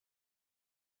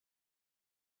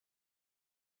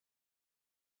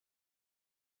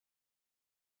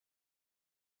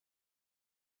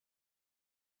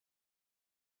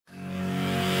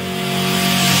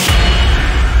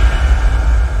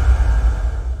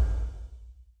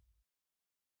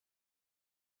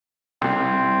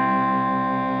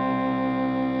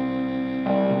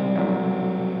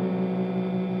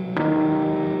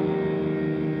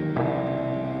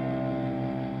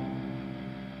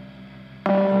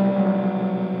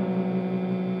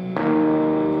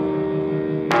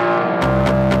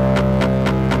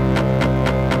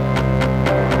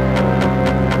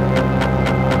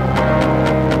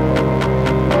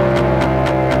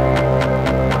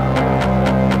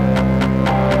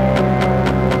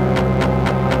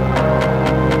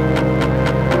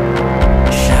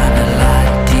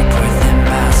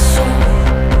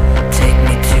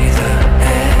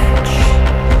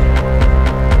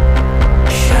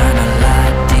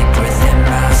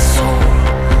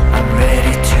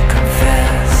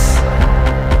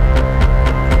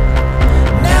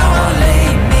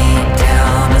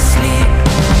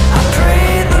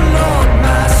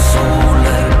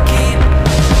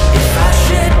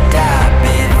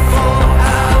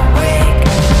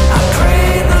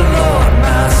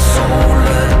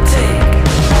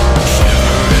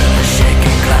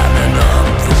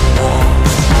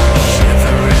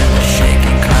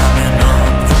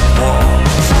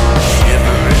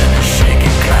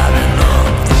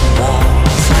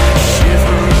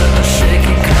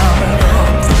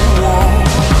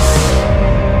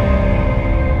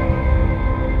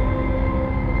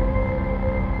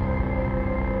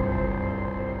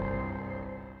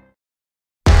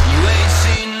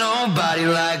nobody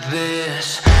like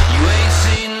this. You ain't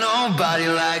seen nobody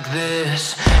like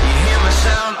this. You hear my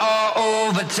sound all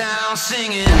over town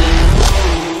singing.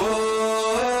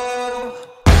 Oh,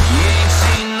 you ain't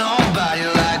seen nobody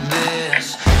like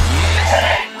this. You ain't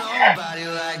seen nobody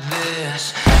like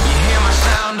this. You hear my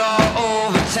sound all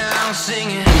over town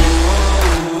singing.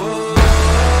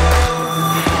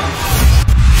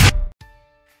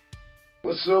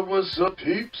 What's up,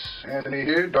 peeps? Anthony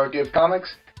here, DarkGift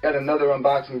Comics. Got another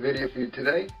unboxing video for you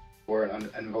today, or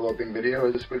an enveloping video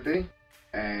as this would be.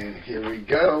 And here we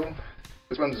go.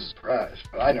 This one's a surprise,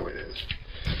 but I know what it is.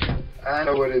 I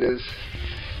know what it is.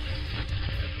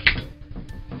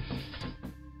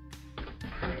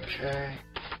 Okay.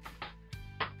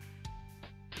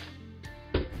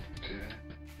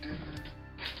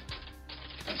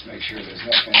 Let's make sure there's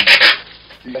nothing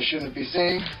you guys shouldn't be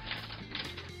seeing.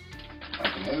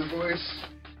 Like an invoice.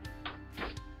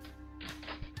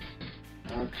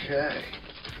 Okay.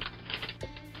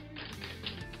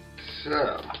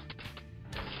 So,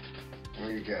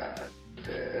 we got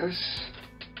this.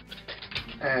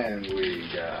 And we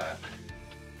got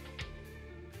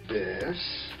this.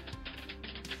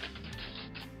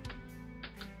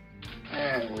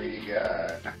 And we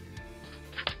got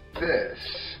this.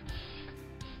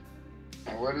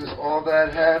 And what does all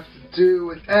that have to do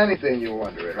with anything, you're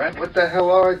wondering, right? What the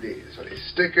hell are these? Are these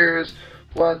stickers?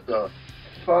 What the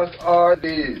fuck are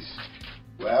these?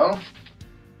 Well,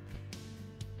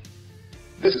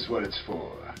 this is what it's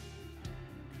for.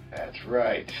 That's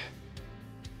right.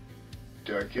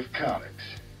 DarkGift Comics.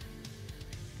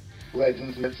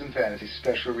 Legends, Myths, and Fantasy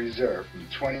Special Reserve from the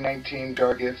 2019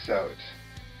 DarkGift Sellers.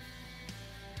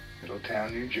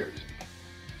 Middletown, New Jersey.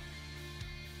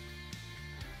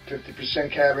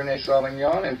 50% Cabernet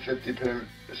Sauvignon and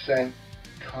 50%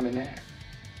 Cognac.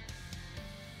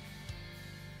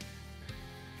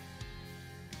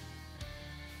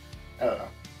 I don't know.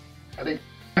 I think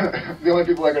the only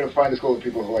people I'm going to find this cool are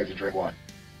people who like to drink wine.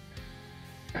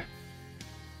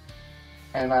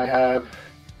 And I have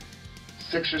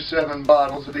 6 or 7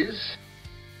 bottles of these.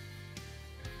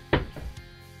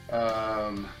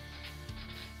 I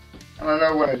don't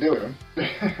know what I do with them.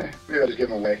 Maybe I'll just give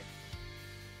them away.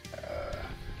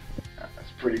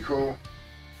 That's pretty cool.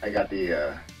 I got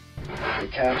the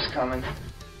caps coming.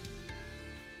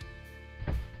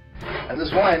 And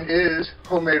this wine is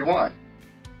homemade wine.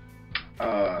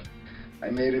 I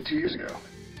made it 2 years ago.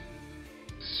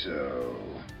 So,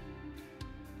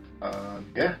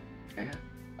 yeah.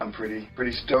 I'm pretty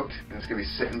stoked. It's gonna be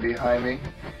sitting behind me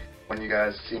when you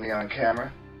guys see me on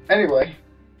camera. Anyway,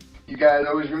 you guys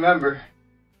always remember,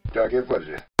 DarkGift loves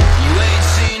you. You ain't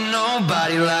seen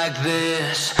nobody like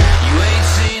this. You ain't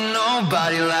seen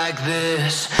nobody like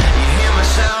this. You hear my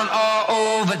sound all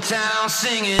over town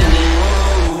singing.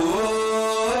 Oh,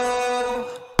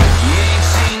 you ain't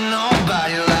seen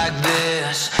nobody like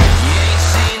this. You ain't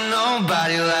seen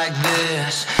nobody like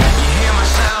this. You hear my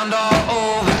sound all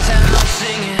over town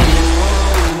singing.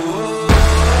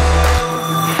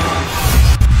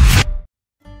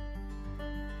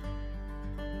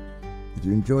 If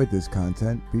you enjoyed this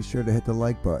content, be sure to hit the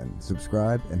like button,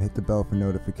 subscribe, and hit the bell for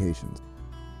notifications.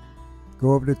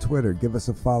 Go over to Twitter, give us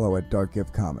a follow at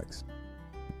DarkGift Comics.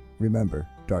 Remember,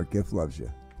 DarkGift loves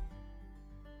you.